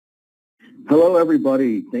Hello,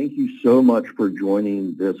 everybody. Thank you so much for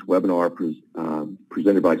joining this webinar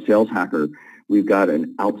presented by Sales Hacker. We've got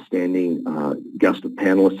an outstanding guest of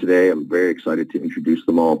panelists today. I'm very excited to introduce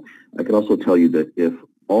them all. I can also tell you that if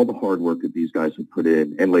all the hard work that these guys have put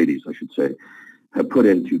in, and ladies, I should say, have put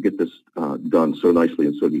in to get this done so nicely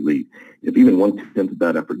and so neatly, if even 1/10 of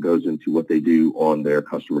that effort goes into what they do on their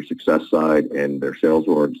customer success side and their sales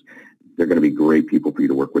orgs, they're going to be great people for you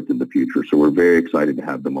to work with in the future. So we're very excited to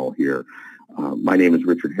have them all here. My name is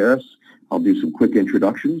Richard Harris. I'll do some quick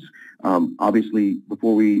introductions. Obviously,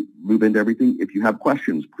 before we move into everything, if you have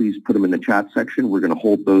questions, please put them in the chat section. We're going to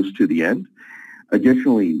hold those to the end.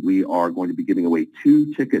 Additionally, we are going to be giving away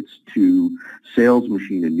 2 tickets to Sales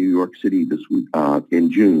Machine in New York City this week,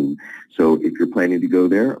 in June. So if you're planning to go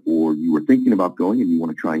there or you were thinking about going and you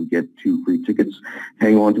want to try and get 2 free tickets,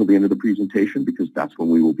 hang on till the end of the presentation because that's when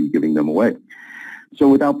we will be giving them away. So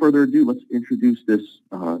without further ado, let's introduce this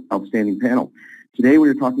outstanding panel. Today we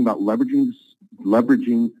are talking about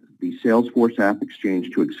leveraging the Salesforce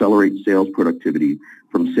AppExchange to accelerate sales productivity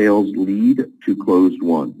from sales lead to closed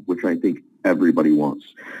won, which I think everybody wants.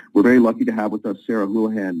 We're very lucky to have with us Sarah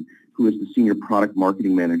Houlihan, who is the Senior Product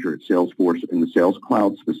Marketing Manager at Salesforce in the Sales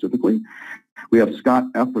Cloud specifically. We have Scott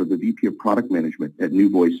Effler, the VP of Product Management at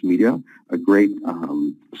NewVoiceMedia, a great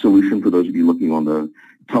solution for those of you looking on the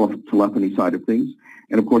telephony side of things.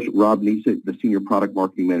 And of course, Rob Nieset, the Senior Product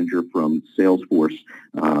Marketing Manager from Salesforce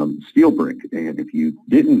SteelBrick. And if you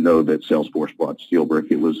didn't know that Salesforce bought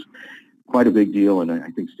SteelBrick, it was quite a big deal, and I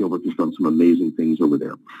think SteelBrick has done some amazing things over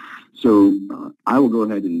there. So I will go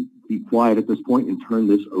ahead and be quiet at this point and turn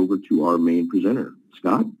this over to our main presenter.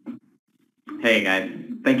 Scott? Hey guys,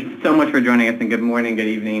 thank you so much for joining us, and good morning, good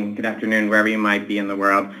evening, good afternoon, wherever you might be in the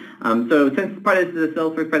world. So since part of this is a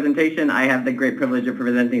Salesforce presentation, I have the great privilege of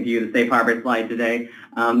presenting to you the Safe Harbor slide today.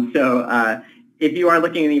 If you are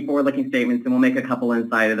looking at any forward-looking statements, and we'll make a couple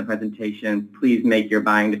inside of the presentation, please make your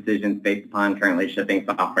buying decisions based upon currently shipping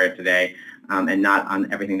software today and not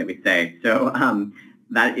on everything that we say. So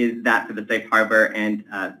that is that for the Safe Harbor. And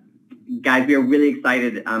guys, we are really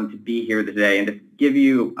excited to be here today and to give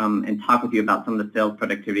you and talk with you about some of the sales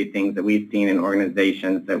productivity things that we've seen in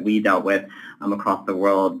organizations that we dealt with across the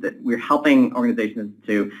world, that we're helping organizations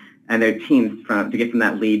to and their teams to get from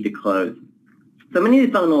that lead to close. So many of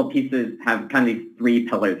these fundamental pieces have kind of these 3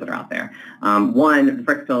 pillars that are out there. One, the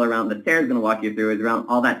first pillar around that Sarah's going to walk you through is around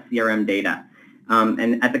all that CRM data.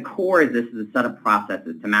 And at the core of this is a set of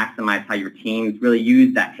processes to maximize how your teams really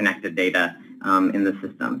use that connected data in the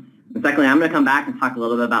systems. And secondly, I'm going to come back and talk a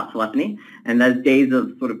little bit about telephony, and those days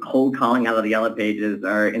of sort of cold calling out of the yellow pages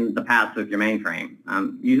are in the past with your mainframe.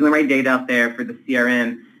 Using the right data out there for the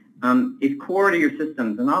CRM is core to your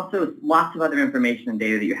systems, and also lots of other information and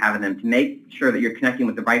data that you have in them to make sure that you're connecting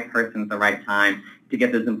with the right person at the right time to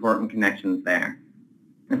get those important connections there.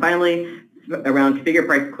 And finally, around configure,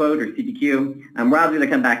 price, quote, or CPQ, Rob's going to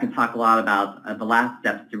come back and talk a lot about the last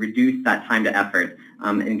steps to reduce that time to effort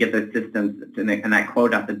and get those systems to make, and that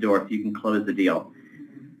quote out the door so you can close the deal.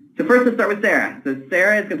 So first, let's start with Sarah. So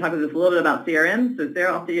Sarah is going to talk with us a little bit about CRM. So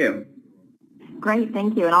Sarah, off to you. Great,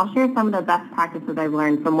 thank you. And I'll share some of the best practices I've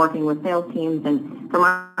learned from working with sales teams and from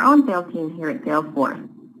our own sales team here at Salesforce.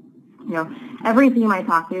 You know, every team I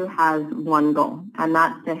talk to has one goal, and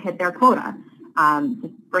that's to hit their quota,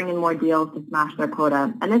 to bring in more deals, to smash their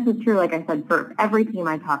quota. And this is true, like I said, for every team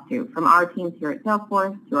I talk to, from our teams here at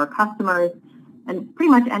Salesforce to our customers, and pretty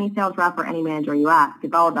much any sales rep or any manager you ask,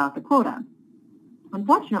 it's all about the quota.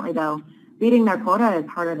 Unfortunately, though, beating their quota is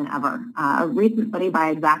harder than ever. A recent study by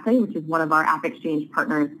Exactly, which is one of our AppExchange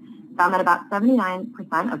partners, found that about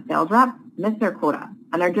 79% of sales reps miss their quota,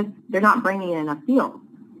 and they're not bringing in enough deals.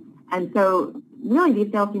 And so really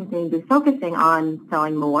these sales teams need to be focusing on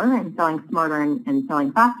selling more and selling smarter and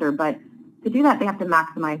selling faster, but to do that, they have to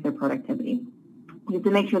maximize their productivity. You have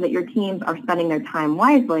to make sure that your teams are spending their time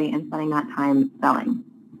wisely and spending that time selling.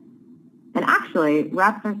 And actually,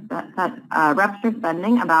 reps are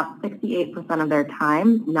spending about 68% of their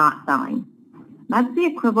time not selling. That's the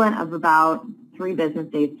equivalent of about 3 business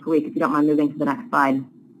days per week, if you don't mind moving to the next slide.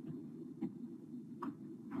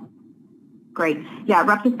 Great. Yeah,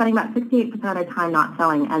 reps are spending about 68% of their time not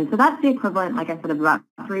selling. And so that's the equivalent, like I said, of about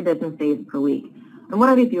 3 business days per week. And what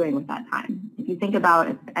are they doing with that time? If you think about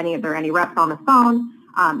if there are any reps on the phone,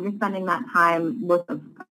 you're spending that time with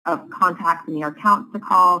of contacts in your accounts to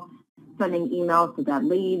call, sending emails to dead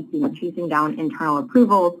leads, chasing down internal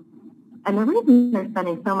approvals. And the reason they're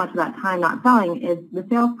spending so much of that time not selling is the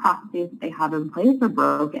sales processes that they have in place are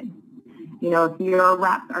broken. If your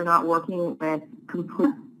reps are not working with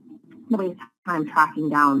complete time tracking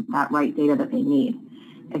down that right data that they need.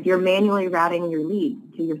 If you're manually routing your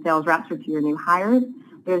leads to your sales reps or to your new hires,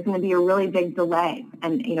 there's going to be a really big delay.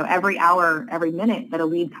 And every hour, every minute that a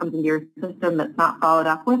lead comes into your system that's not followed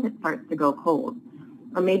up with, it starts to go cold.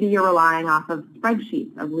 Or maybe you're relying off of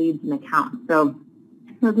spreadsheets of leads and accounts. So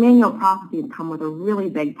those manual processes come with a really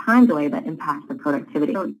big time delay that impacts the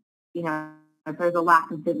productivity. So, if there's a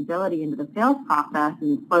lack of visibility into the sales process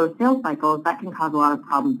and slow sales cycles, that can cause a lot of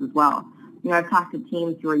problems as well. I've talked to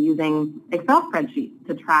teams who are using Excel spreadsheets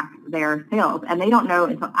to track their sales, and they don't know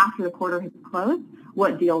until after the quarter has closed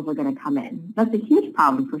what deals are going to come in. That's a huge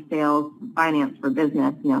problem for sales, finance, for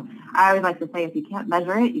business. I always like to say if you can't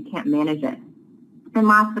measure it, you can't manage it. And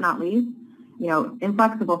last but not least,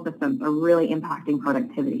 inflexible systems are really impacting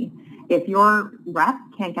productivity. If your reps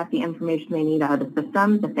can't get the information they need out of the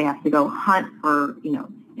systems, if they have to go hunt for,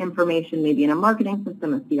 information maybe in a marketing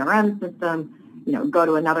system, a CRM system, go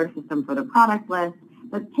to another system for the product list,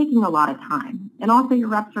 that's taking a lot of time. And also your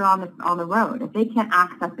reps are on the road. If they can't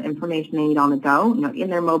access the information they need on the go, in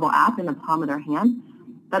their mobile app, in the palm of their hand,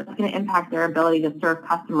 that's going to impact their ability to serve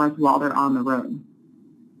customers while they're on the road.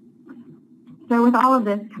 So with all of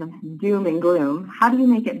this kind of doom and gloom, how do you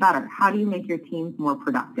make it better? How do you make your teams more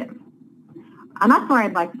productive? And that's where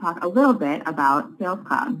I'd like to talk a little bit about Sales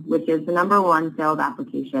Cloud, which is the #1 sales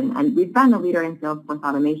application. And we've been the leader in Salesforce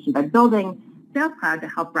automation by building Sales Cloud to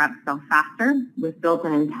help reps sell faster with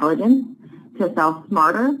built-in intelligence, to sell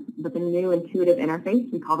smarter with a new intuitive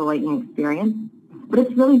interface we call the Lightning Experience. But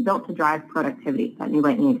it's really built to drive productivity, that new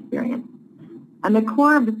Lightning Experience. And the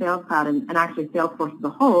core of the Sales Cloud, and actually Salesforce as a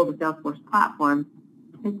whole, the Salesforce platform,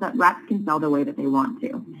 is that reps can sell the way that they want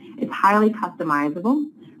to. It's highly customizable,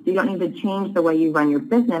 so you don't need to change the way you run your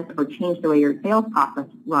business or change the way your sales process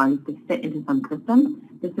runs to fit into some system.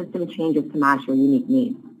 The system changes to match your unique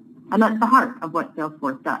needs. And that's the heart of what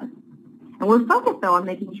Salesforce does. And we're focused, though, on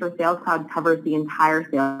making sure Sales Cloud covers the entire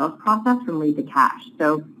sales process from lead to cash.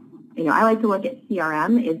 So, I like to look at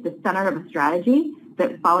CRM as the center of a strategy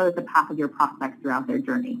that follows the path of your prospects throughout their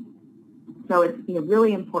journey. So it's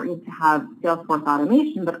really important to have Salesforce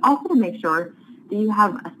automation, but also to make sure that you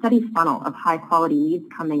have a steady funnel of high-quality leads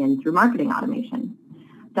coming in through marketing automation,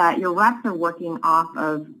 that your reps are working off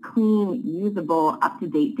of clean, usable,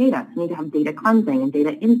 up-to-date data. So you need to have data cleansing and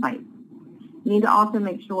data insights. You need to also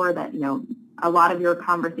make sure that, a lot of your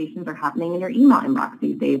conversations are happening in your email inbox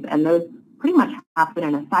these days, and those pretty much happen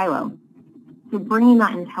in a silo. So bringing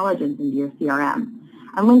that intelligence into your CRM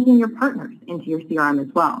and linking your partners into your CRM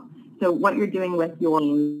as well. So what you're doing with your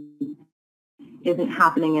team isn't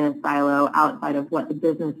happening in a silo outside of what the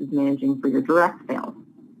business is managing for your direct sales.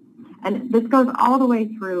 And this goes all the way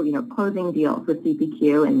through, closing deals with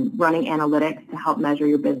CPQ and running analytics to help measure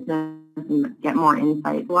your business and get more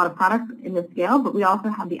insight. A lot of products in this scale, but we also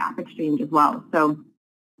have the AppExchange as well. So,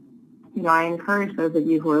 I encourage those of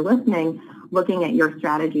you who are listening, looking at your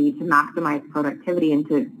strategy to maximize productivity and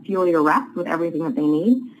to fuel your reps with everything that they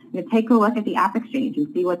need, take a look at the AppExchange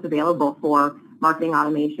and see what's available for marketing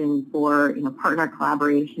automation, for partner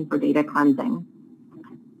collaboration, for data cleansing.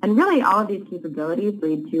 And really, all of these capabilities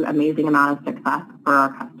lead to amazing amount of success for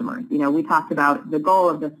our customers. We talked about the goal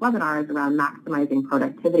of this webinar is around maximizing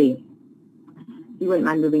productivity. If you wouldn't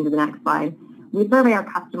mind moving to the next slide. We survey our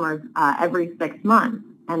customers every 6 months,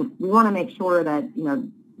 and we want to make sure that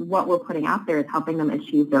what we're putting out there is helping them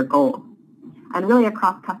achieve their goals. And really,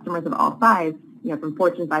 across customers of all sizes, from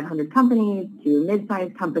Fortune 500 companies to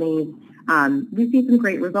mid-sized companies, we see some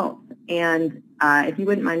great results. And if you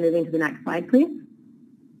wouldn't mind moving to the next slide, please.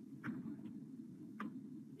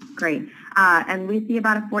 Great. And we see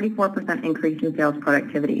about a 44% increase in sales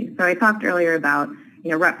productivity. So I talked earlier about,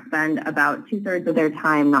 reps spend about 2/3 of their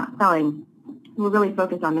time not selling. We're really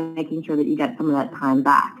focused on making sure that you get some of that time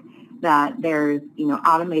back, that there's,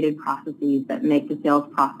 automated processes that make the sales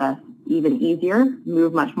process even easier,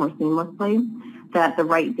 move much more seamlessly, that the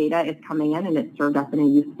right data is coming in and it's served up in a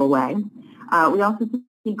useful way. We also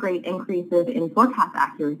see great increases in forecast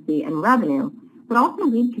accuracy and revenue, but also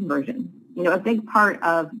lead conversion. A big part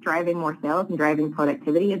of driving more sales and driving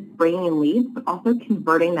productivity is bringing in leads, but also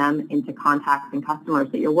converting them into contacts and customers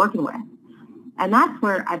that you're working with. And that's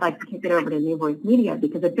where I'd like to kick it over to NewVoiceMedia,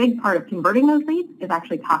 because a big part of converting those leads is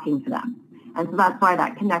actually talking to them. And so that's why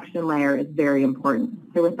that connection layer is very important.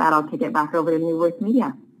 So with that, I'll kick it back over to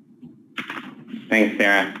NewVoiceMedia. Thanks,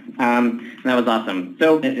 Sarah. That was awesome.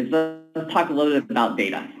 So let's talk a little bit about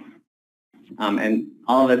data. And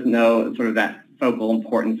all of us know sort of that focal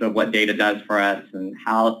importance of what data does for us and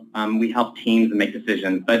how we help teams make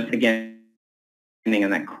decisions. But again, in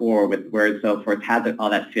that core with where Salesforce has all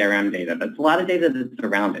that CRM data, but it's a lot of data that's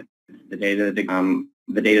around it. The data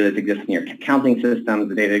that exists in your accounting systems,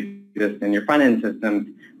 the data that exists in your front-end systems,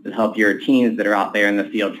 to help your teams that are out there in the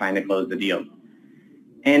field trying to close the deals.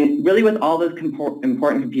 And really with all those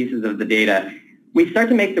important pieces of the data, we start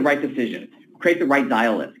to make the right decisions, create the right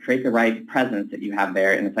dial list, create the right presence that you have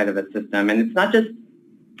there inside of the system. And it's not just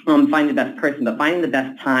finding the best person, but finding the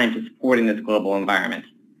best time to support in this global environment.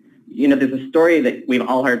 There's a story that we've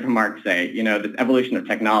all heard from Mark say, this evolution of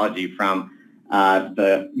technology from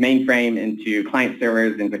the mainframe into client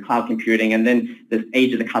servers, into cloud computing, and then this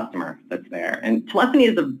age of the customer that's there. And telephony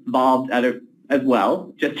has evolved as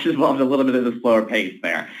well, just evolved a little bit at a slower pace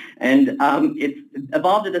there. And it's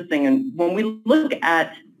evolved to this thing, and when we look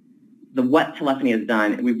at what telephony has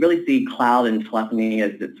done, we really see cloud and telephony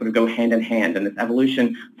as it sort of go hand in hand, and this evolution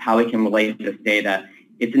of how we can relate this data.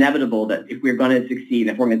 It's inevitable that if we're going to succeed,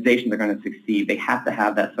 if organizations are going to succeed, they have to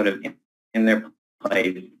have that sort of in their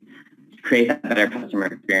place to create that better customer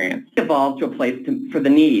experience. It evolved to a place for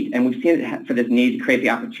the need, and we've seen it for this need to create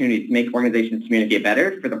the opportunity to make organizations communicate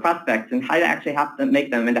better for the prospects and how to actually have to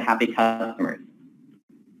make them into happy customers.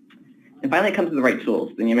 And finally, it comes to the right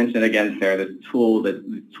tools. And you mentioned it again, Sarah, the tools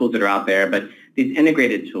that are out there, but these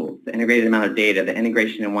integrated tools, the integrated amount of data, the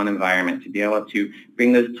integration in one environment, to be able to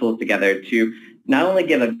bring those tools together to not only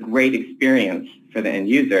give a great experience for the end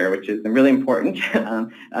user, which is really important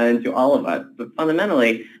to all of us, but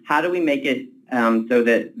fundamentally, how do we make it so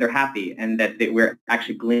that they're happy and that we're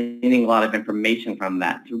actually gleaning a lot of information from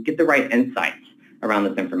that to get the right insights around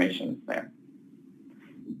this information there.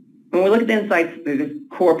 When we look at the insights, there's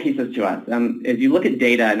core pieces to us. As you look at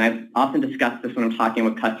data, and I've often discussed this when I'm talking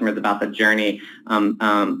with customers about the journey,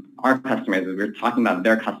 our customers, we're talking about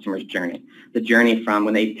their customer's journey, the journey from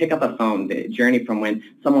when they pick up a phone, the journey from when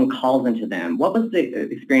someone calls into them. What was the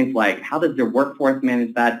experience like? How does their workforce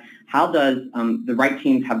manage that? How does the right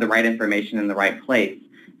teams have the right information in the right place?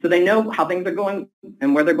 So they know how things are going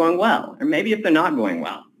and where they're going well, or maybe if they're not going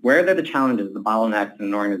well. Where are the challenges, the bottlenecks in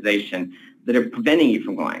an organization that are preventing you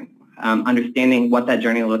from going? Understanding what that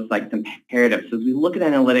journey looks like, it's imperative. So as we look at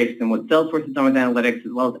analytics and what Salesforce has done with analytics,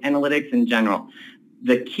 as well as analytics in general,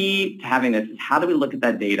 the key to having this is how do we look at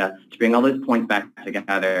that data to bring all those points back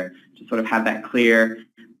together to sort of have that clear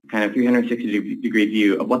kind of 360-degree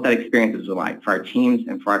view of what that experience is like for our teams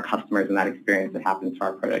and for our customers and that experience that happens for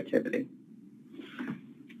our productivity.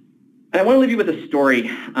 And I want to leave you with a story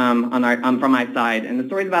from my side, and the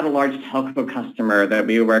story is about a large telco customer that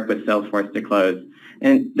we work with Salesforce to close.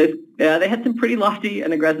 And they had some pretty lofty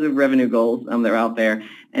and aggressive revenue goals that were out there,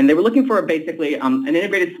 and they were looking for basically an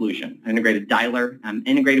integrated solution, an integrated dialer,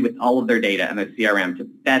 integrated with all of their data and their CRM to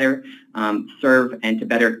better serve and to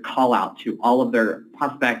better call out to all of their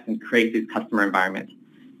prospects and create these customer environments.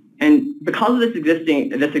 And because of this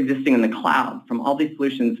existing in the cloud from all these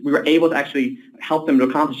solutions, we were able to actually help them to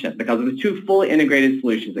accomplish it because it was two fully integrated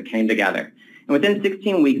solutions that came together. And within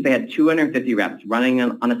 16 weeks, they had 250 reps running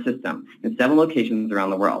on a system in 7 locations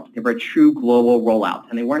around the world. They were a true global rollout,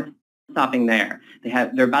 and they weren't stopping there.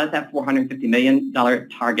 They're about at that $450 million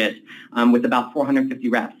target with about 450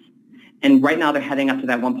 reps. And right now, they're heading up to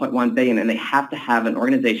that $1.1 billion, and they have to have an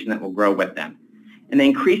organization that will grow with them. And they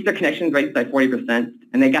increased their connection rates by 40%,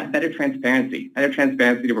 and they got better transparency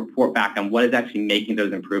to report back on what is actually making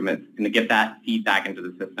those improvements and to get that feedback into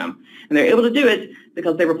the system. And they're able to do it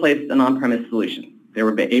because they replaced an on-premise solution. They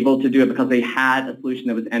were able to do it because they had a solution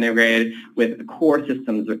that was integrated with the core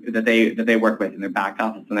systems that they work with in their back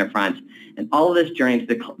office and their front. And all of this journey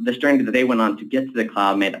that they went on to get to the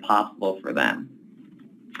cloud made it possible for them.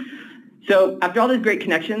 So after all these great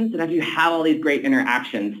connections and after you have all these great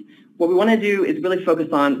interactions, what we want to do is really focus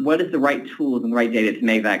on what is the right tools and the right data to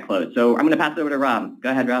make that close. So I'm going to pass it over to Rob. Go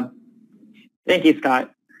ahead, Rob. Thank you,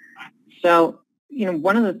 Scott. So,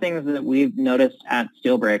 one of the things that we've noticed at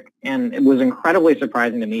SteelBrick, and it was incredibly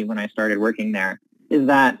surprising to me when I started working there, is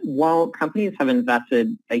that while companies have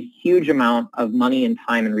invested a huge amount of money and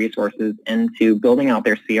time and resources into building out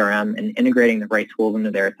their CRM and integrating the right tools into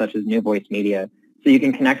there, such as NewVoiceMedia, so you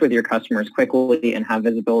can connect with your customers quickly and have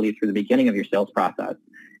visibility through the beginning of your sales process.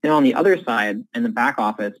 And on the other side, in the back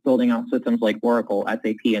office, building out systems like Oracle,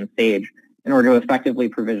 SAP, and Sage in order to effectively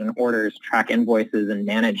provision orders, track invoices, and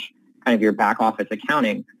manage kind of your back office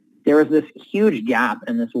accounting, there was this huge gap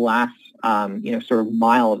in this last, sort of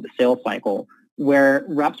mile of the sales cycle where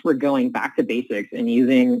reps were going back to basics and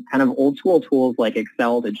using kind of old school tools like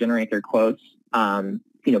Excel to generate their quotes,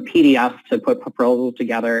 PDFs to put proposals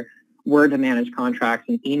together, Word to manage contracts,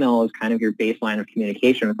 and email is kind of your baseline of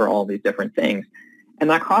communication for all these different things. And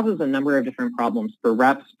that causes a number of different problems for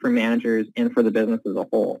reps, for managers, and for the business as a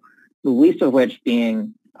whole, the least of which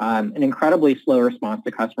being an incredibly slow response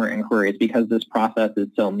to customer inquiries because this process is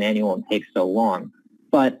so manual and takes so long.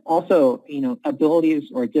 but also,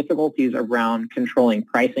 abilities or difficulties around controlling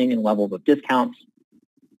pricing and levels of discounts,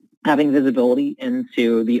 having visibility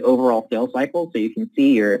into the overall sales cycle so you can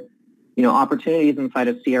see your opportunities inside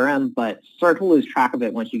of CRM, but start to lose track of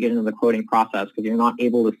it once you get into the quoting process because you're not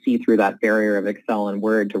able to see through that barrier of Excel and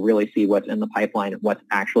Word to really see what's in the pipeline and what's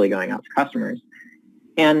actually going out to customers.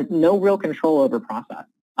 And no real control over process,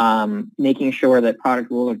 making sure that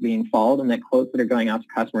product rules are being followed and that quotes that are going out to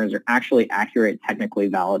customers are actually accurate, technically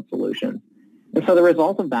valid solutions. And so the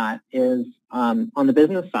result of that is, on the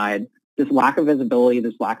business side, this lack of visibility,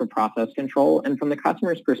 this lack of process control, and from the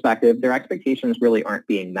customer's perspective, their expectations really aren't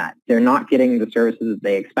being met. They're not getting the services that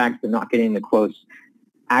they expect, they're not getting the quotes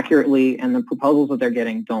accurately, and the proposals that they're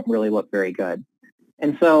getting don't really look very good.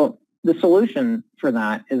 And so the solution for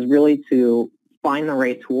that is really to find the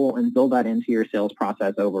right tool and build that into your sales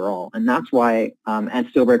process overall. And that's why at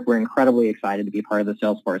SteelBrick, we're incredibly excited to be part of the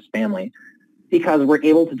Salesforce family because we're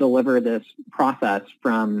able to deliver this process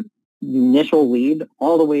from initial lead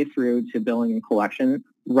all the way through to billing and collection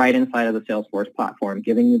right inside of the Salesforce platform,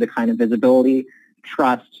 giving you the kind of visibility,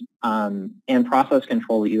 trust, and process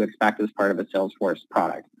control that you expect as part of a Salesforce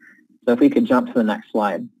product. So if we could jump to the next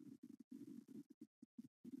slide.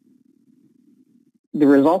 The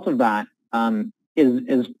result of that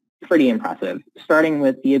is pretty impressive, starting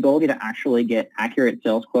with the ability to actually get accurate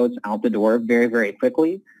sales quotes out the door very, very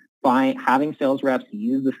quickly by having sales reps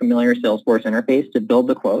use the familiar Salesforce interface to build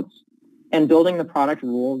the quotes and building the product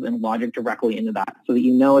rules and logic directly into that so that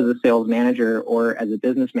you know as a sales manager or as a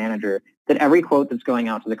business manager that every quote that's going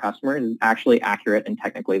out to the customer is actually accurate and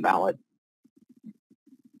technically valid.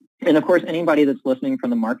 And of course, anybody that's listening from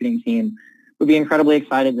the marketing team would be incredibly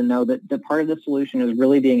excited to know that part of the solution is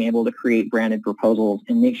really being able to create branded proposals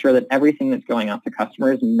and make sure that everything that's going out to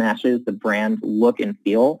customers matches the brand look and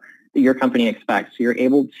feel that your company expects. So you're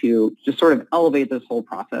able to just sort of elevate this whole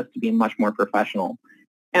process to be much more professional.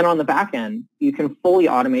 And on the back end, you can fully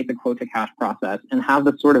automate the quote-to-cash process and have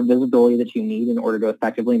the sort of visibility that you need in order to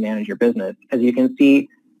effectively manage your business. As you can see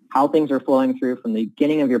how things are flowing through from the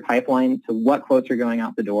beginning of your pipeline to what quotes are going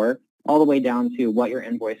out the door, all the way down to what your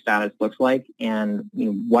invoice status looks like and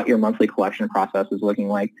what your monthly collection process is looking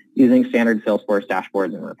like using standard Salesforce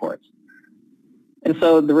dashboards and reports. And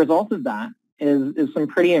so the result of that is some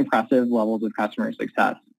pretty impressive levels of customer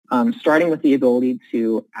success, starting with the ability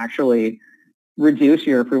to actually reduce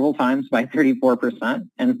your approval times by 34%,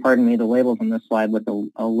 and pardon me, the labels on this slide look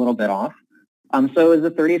a little bit off. So it was a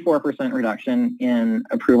 34% reduction in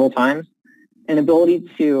approval times, an ability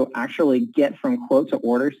to actually get from quote to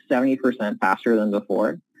order 70% faster than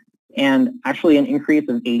before, and actually an increase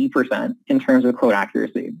of 80% in terms of quote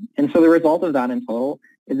accuracy. And so the result of that in total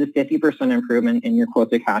is a 50% improvement in your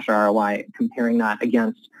quote-to-cash ROI, comparing that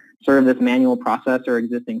against sort of this manual process or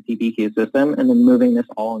existing CPQ system, and then moving this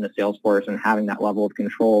all into Salesforce and having that level of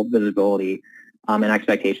control, visibility, and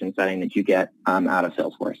expectation setting that you get out of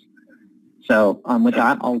Salesforce. So with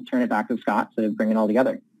that, I'll turn it back to Scott to bring it all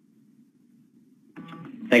together.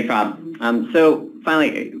 Thanks, Rob. So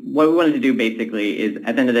finally, what we wanted to do basically is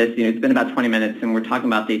at the end of this, it's been about 20 minutes, and we're talking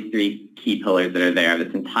about these three key pillars that are there,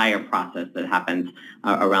 this entire process that happens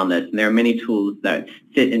around this. And there are many tools that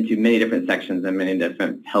fit into many different sections and many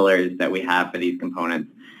different pillars that we have for these components.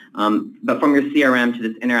 But from your CRM to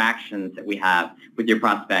this interactions that we have with your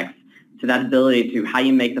prospects, to that ability to how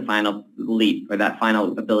you make the final leap or that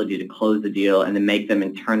final ability to close the deal and then make them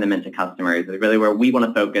and turn them into customers is really where we want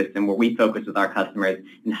to focus and where we focus with our customers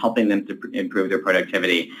in helping them to improve their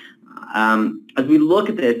productivity. As we look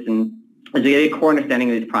at this and as we get a core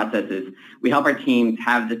understanding of these processes, we help our teams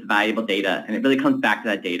have this valuable data, and it really comes back to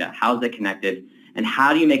that data. How is it connected? And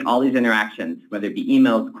how do you make all these interactions, whether it be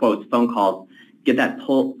emails, quotes, phone calls, get that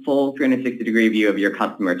full 360-degree view of your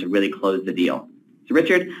customer to really close the deal? So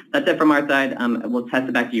Richard, that's it from our side. We'll test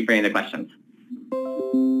it back to you for any other questions.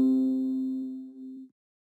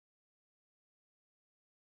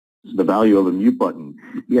 The value of a mute button.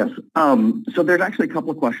 Yes. So there's actually a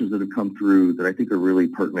couple of questions that have come through that I think are really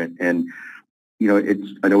pertinent. And,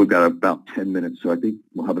 I know we've got about 10 minutes, so I think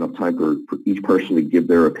we'll have enough time for each person to give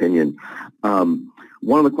their opinion. One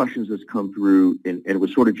of the questions that's come through, and it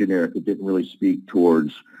was sort of generic, it didn't really speak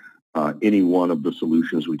towards any one of the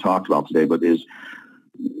solutions we talked about today, but is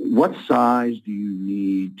what size do you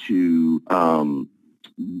need to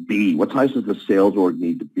be? What size does the sales org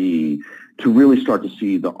need to be to really start to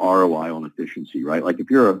see the ROI on efficiency, right? Like if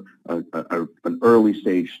you're an early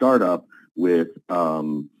stage startup with,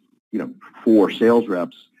 4 sales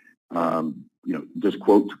reps, does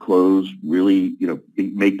quote to close really,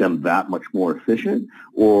 make them that much more efficient?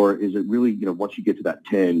 Or is it really, once you get to that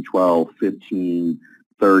 10, 12, 15,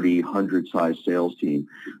 30, 100-size sales team?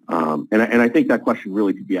 And I think that question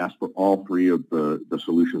really could be asked for all three of the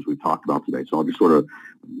solutions we've talked about today. So I'll just sort of,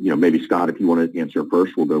 maybe Scott, if you want to answer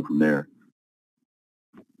first, we'll go from there.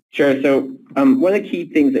 Sure. So one of the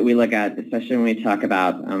key things that we look at, especially when we talk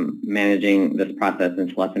about managing this process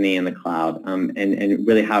in telephony in the cloud, and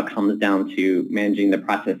really how it comes down to managing the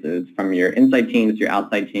processes from your inside teams to your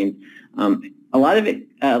outside teams, a lot of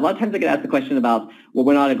times I get asked the question about, well,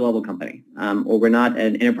 we're not a global company, or we're not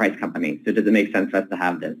an enterprise company, so does it make sense for us to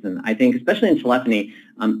have this? And I think, especially in telephony,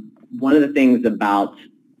 one of the things about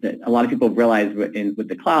that a lot of people realize with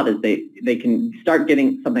the cloud is they can start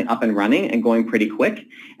getting something up and running and going pretty quick,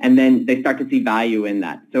 and then they start to see value in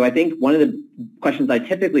that. So I think one of the questions I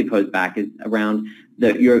typically pose back is around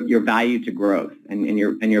your value to growth and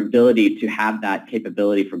your ability to have that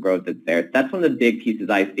capability for growth that's there. That's one of the big pieces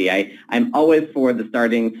I see. I'm always for the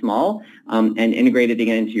starting small and integrating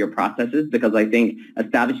it into your processes, because I think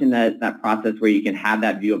establishing that process where you can have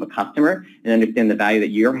that view of a customer and understand the value that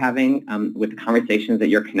you're having with the conversations that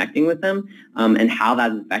you're connecting with them, and how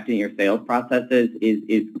that's affecting your sales processes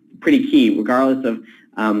is pretty key, regardless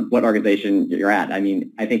of what organization you're at. I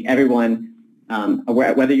mean, I think everyone,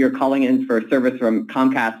 whether you're calling in for a service from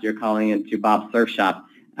Comcast, you're calling into Bob's Surf Shop,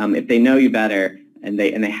 if they know you better and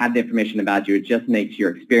they have the information about you, it just makes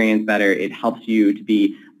your experience better. It helps you to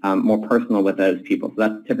be more personal with those people. So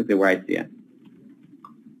that's typically where I see it.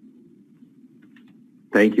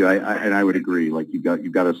 Thank you. I would agree. Like you've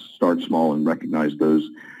got to start small and recognize those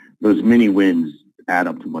mini wins add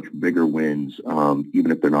up to much bigger wins,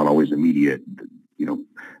 even if they're not always immediate.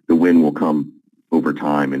 The win will come over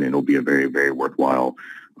time, and it'll be a very, very worthwhile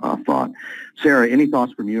thought. Sarah, any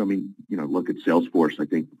thoughts from you? I mean, look at Salesforce. I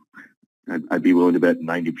think I'd be willing to bet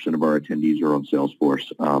 90% of our attendees are on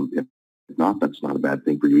Salesforce. If not, that's not a bad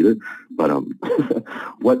thing for you either. But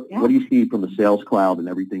what do you see from the Sales Cloud and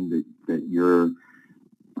everything that you're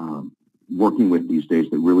working with these days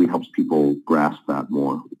that really helps people grasp that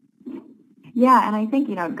more? Yeah, and I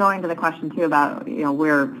think, going to the question too about,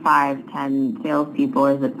 we're 5, 10 salespeople,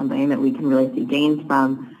 is it something that we can really see gains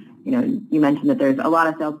from? You mentioned that there's a lot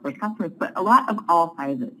of Salesforce customers, but a lot of all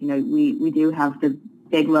sizes. We do have the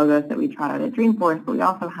big logos that we trot out at Dreamforce, but we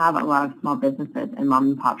also have a lot of small businesses and mom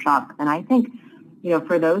and pop shops. And I think,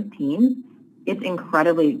 for those teams, it's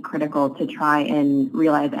incredibly critical to try and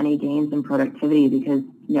realize any gains in productivity, because,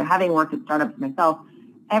 having worked at startups myself,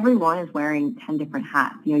 everyone is wearing 10 different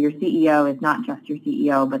hats. Your CEO is not just your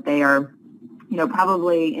CEO, but they are,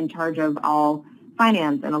 probably in charge of all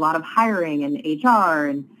finance and a lot of hiring and HR,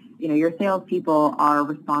 and, your salespeople are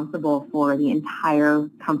responsible for the entire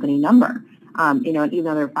company number. And even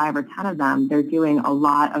though there are 5 or 10 of them, they're doing a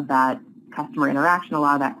lot of that customer interaction, a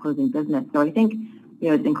lot of that closing business. So I think,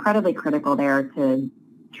 it's incredibly critical there to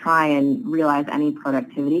try and realize any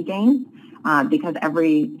productivity gains, because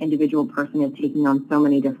every individual person is taking on so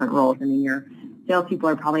many different roles. I mean, your salespeople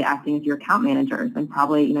are probably acting as your account managers, and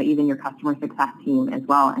probably, even your customer success team as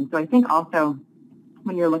well. And so I think also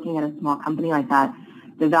when you're looking at a small company like that,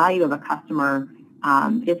 the value of a customer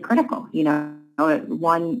is critical.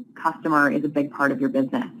 One customer is a big part of your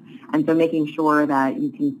business. And so making sure that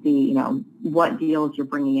you can see, what deals you're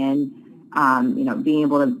bringing in, being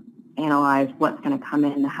able to analyze what's going to come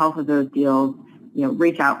in, the health of those deals,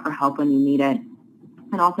 reach out for help when you need it,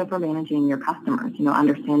 and also for managing your customers,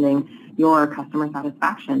 understanding your customer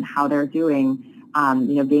satisfaction, how they're doing,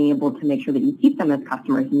 being able to make sure that you keep them as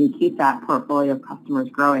customers and you keep that portfolio of customers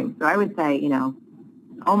growing. So I would say,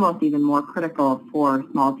 almost even more critical for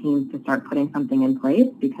small teams to start putting something in place,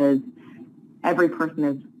 because every person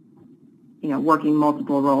is, working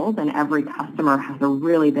multiple roles, and every customer has a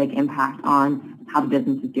really big impact on how the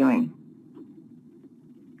business is doing.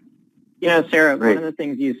 Sarah, Great. One of the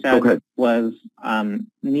things you said was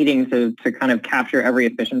needing to kind of capture every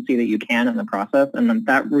efficiency that you can in the process, and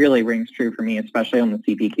that really rings true for me, especially on the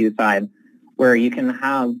CPQ side, where you can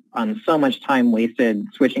have so much time wasted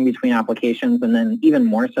switching between applications, and then even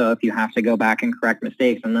more so if you have to go back and correct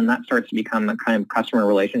mistakes, and then that starts to become a kind of customer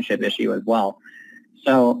relationship issue as well.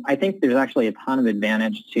 So I think there's actually a ton of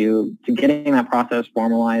advantage to getting that process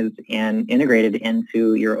formalized and integrated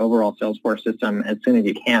into your overall Salesforce system as soon as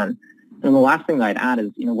you can. And the last thing that I'd add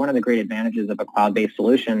is, one of the great advantages of a cloud-based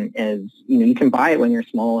solution is, you can buy it when you're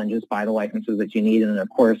small and just buy the licenses that you need, and of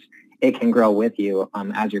course, it can grow with you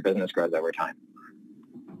as your business grows over time.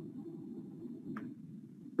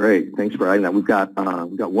 Great, thanks for adding that. We've got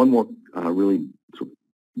one more really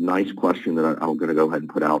nice question that I'm going to go ahead and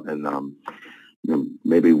put out, and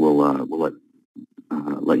maybe we'll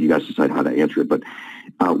let you guys decide how to answer it. But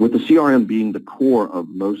With the CRM being the core of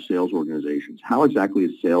most sales organizations, how exactly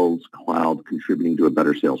is Sales Cloud contributing to a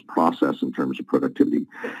better sales process in terms of productivity?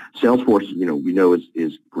 Salesforce, we know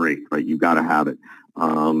is great, right? You've got to have it.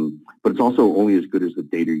 But it's also only as good as the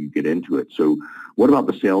data you get into it. So what about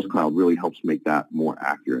the Sales Cloud really helps make that more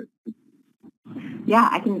accurate? Yeah,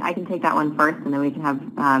 I can take that one first, and then we can have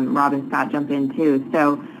Rob and Scott jump in too.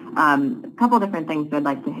 So a couple of different things I'd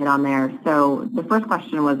like to hit on there. So the first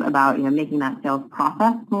question was about making that sales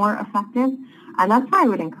process more effective, and that's why I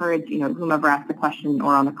would encourage whomever asked the question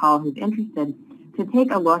or on the call who's interested to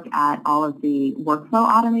take a look at all of the workflow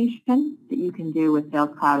automation that you can do with Sales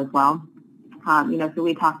Cloud as well. So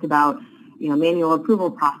we talked about manual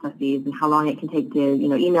approval processes and how long it can take to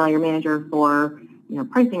email your manager for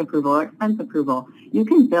pricing approval or expense approval. You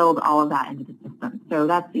can build all of that into the system. So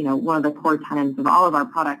that's, one of the core tenets of all of our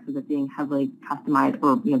products is it being heavily customized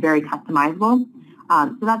or, very customizable.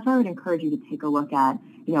 So that's why I would encourage you to take a look at,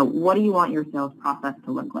 what do you want your sales process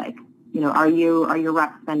to look like? Are your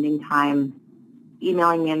reps spending time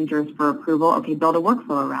emailing managers for approval? Okay, build a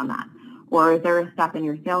workflow around that. Or is there a step in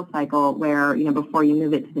your sales cycle where, before you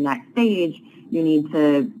move it to the next stage, you need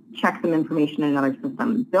to check some information in another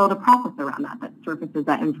system? Build a process around that surfaces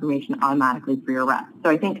that information automatically for your reps. So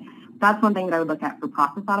I think that's one thing that I would look at for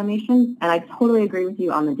process automation. And I totally agree with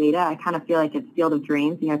you on the data. I kind of feel like it's field of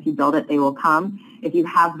dreams. If you build it, they will come. If you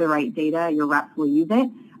have the right data, your reps will use it.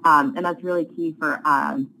 And that's really key for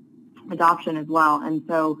adoption as well. And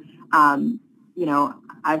so,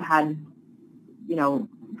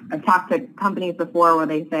 I've talked to companies before where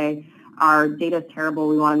they say, our data is terrible,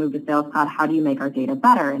 we want to move to Sales Cloud, how do you make our data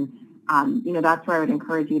better? And, that's where I would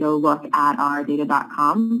encourage you to look at our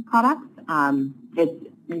data.com products.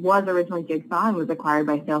 It was originally Jigsaw and was acquired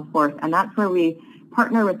by Salesforce, and that's where we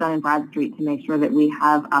partner with Dun & Bradstreet to make sure that we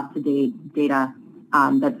have up-to-date data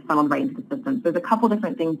that's funneled right into the system. So there's a couple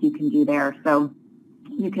different things you can do there. So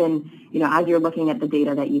you can, as you're looking at the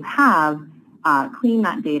data that you have, clean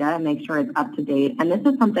that data and make sure it's up to date. And this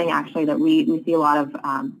is something actually that we see a lot of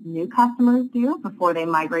new customers do before they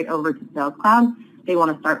migrate over to Sales Cloud. They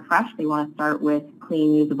want to start fresh. They want to start with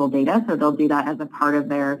clean, usable data. So they'll do that as a part of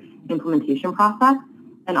their implementation process.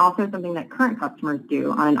 And also something that current customers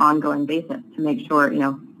do on an ongoing basis to make sure,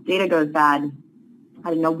 data goes bad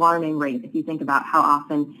at an alarming rate. If you think about how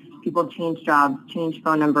often people change jobs, change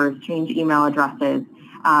phone numbers, change email addresses.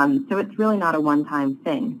 So it's really not a one-time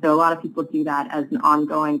thing. So a lot of people do that as an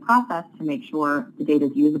ongoing process to make sure the data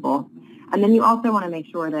is usable. And then you also want to make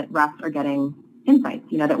sure that reps are getting insights,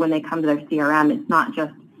 that when they come to their CRM, it's not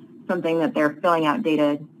just something that they're filling out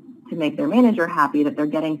data to make their manager happy, that they're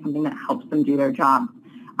getting something that helps them do their job.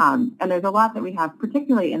 And there's a lot that we have,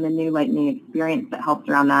 particularly in the new Lightning experience that helps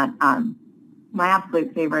around that. My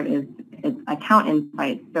absolute favorite is account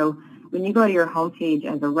insights. So when you go to your homepage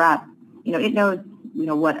as a rep, it knows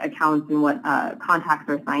what accounts and what contacts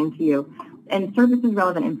are assigned to you, and surfaces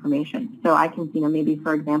relevant information. So I can, maybe,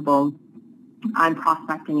 for example, I'm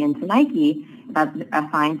prospecting into Nike, that's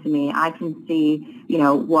assigned to me. I can see,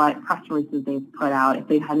 what press releases they've put out, if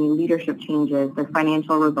they've had any leadership changes, their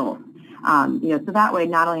financial results. So that way,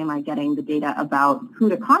 not only am I getting the data about who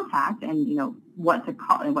to contact and, what to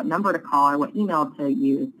call and what number to call or what email to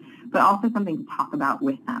use, but also something to talk about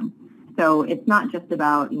with them. So it's not just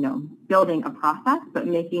about, building a process, but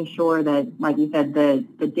making sure that, like you said, the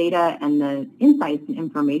data and the insights and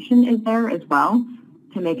information is there as well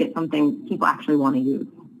to make it something people actually want to use.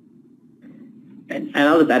 And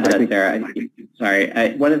I'll just add to that,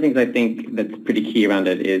 Sarah. One of the things I think that's pretty key around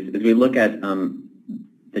it is as we look at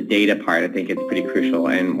the data part, I think it's pretty crucial.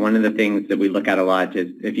 And one of the things that we look at a lot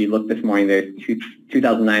is, if you look this morning, there's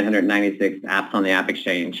 2,996 apps on the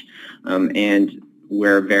AppExchange, and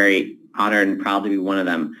we're very honored and proud to be one of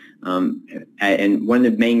them. And one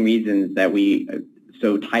of the main reasons that we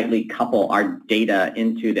so tightly couple our data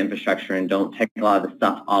into the infrastructure and don't take a lot of the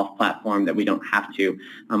stuff off platform that we don't have to,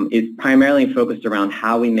 is primarily focused around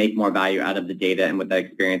how we make more value out of the data and what that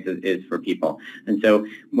experience is for people. And so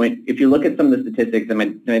if you look at some of the statistics, and my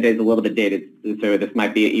data is a little bit dated, so this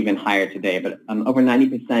might be even higher today, but over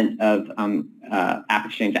 90% of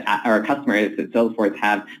AppExchange or customers at Salesforce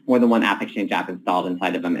have more than one AppExchange app installed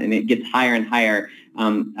inside of them, and it gets higher and higher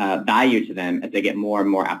value to them as they get more and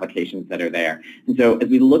more applications that are there. And so as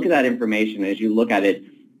we look at that information, as you look at it,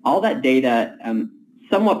 all that data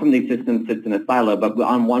somewhat from these systems sits in a silo, but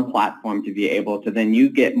on one platform to be able to then you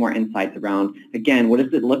get more insights around, again, what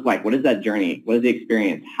does it look like? What is that journey? What is the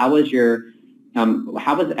experience? How was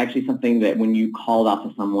actually something that when you called out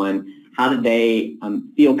to someone, How did they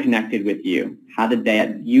feel connected with you? How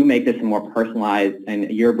did you make this a more personalized, and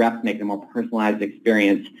your reps make it a more personalized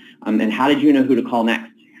experience? And how did you know who to call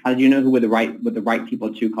next? How did you know who were the right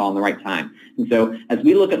people to call in the right time? And so as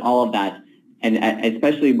we look at all of that, and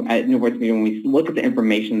especially at NewVoiceMedia, when we look at the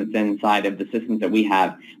information that's inside of the systems that we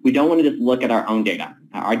have, we don't want to just look at our own data.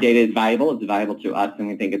 Our data is valuable. It's valuable to us, and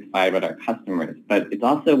we think it's valuable to our customers. But it's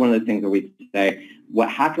also one of those things where we say,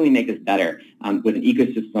 how can we make this better with an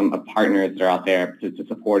ecosystem of partners that are out there to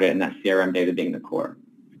support it, and that CRM data being the core.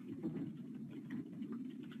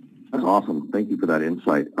 That's awesome. Thank you for that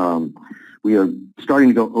insight. We are starting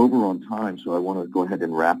to go over on time, so I want to go ahead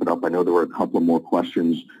and wrap it up. I know there were a couple of more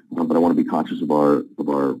questions, but I want to be conscious of our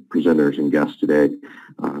presenters and guests today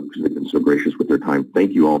because they've been so gracious with their time.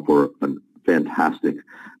 Thank you all for a fantastic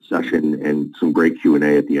session and some great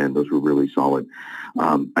Q&A at the end. Those were really solid.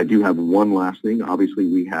 I do have one last thing. Obviously,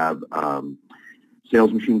 we have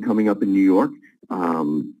Sales Machine coming up in New York.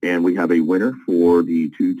 And we have a winner for the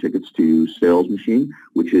 2 tickets to Sales Machine,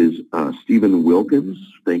 which is Stephen Wilkins.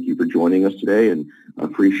 Thank you for joining us today, and a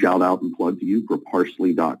free shout out and plug to you for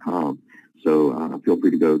parsley.com. So feel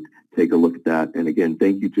free to go take a look at that. And again,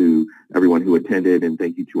 thank you to everyone who attended, and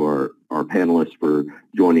thank you to our panelists for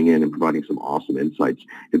joining in and providing some awesome insights.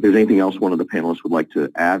 If there's anything else one of the panelists would like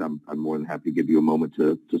to add, I'm more than happy to give you a moment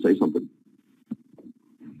to say something.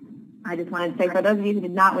 I just wanted to say, for those of you who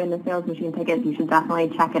did not win the Sales Machine tickets, you should definitely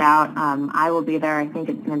check it out. I will be there. I think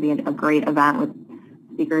it's going to be a great event with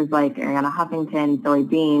speakers like Ariana Huffington, Billy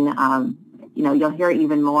Bean. You'll hear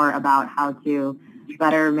even more about how to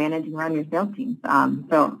better manage and run your sales teams.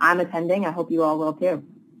 So I'm attending. I hope you all will too.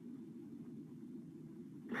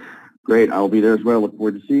 Great. I'll be there as well. I look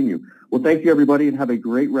forward to seeing you. Well, thank you, everybody, and have a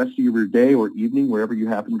great rest of your day or evening, wherever you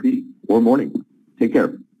happen to be, or morning. Take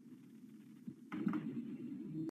care.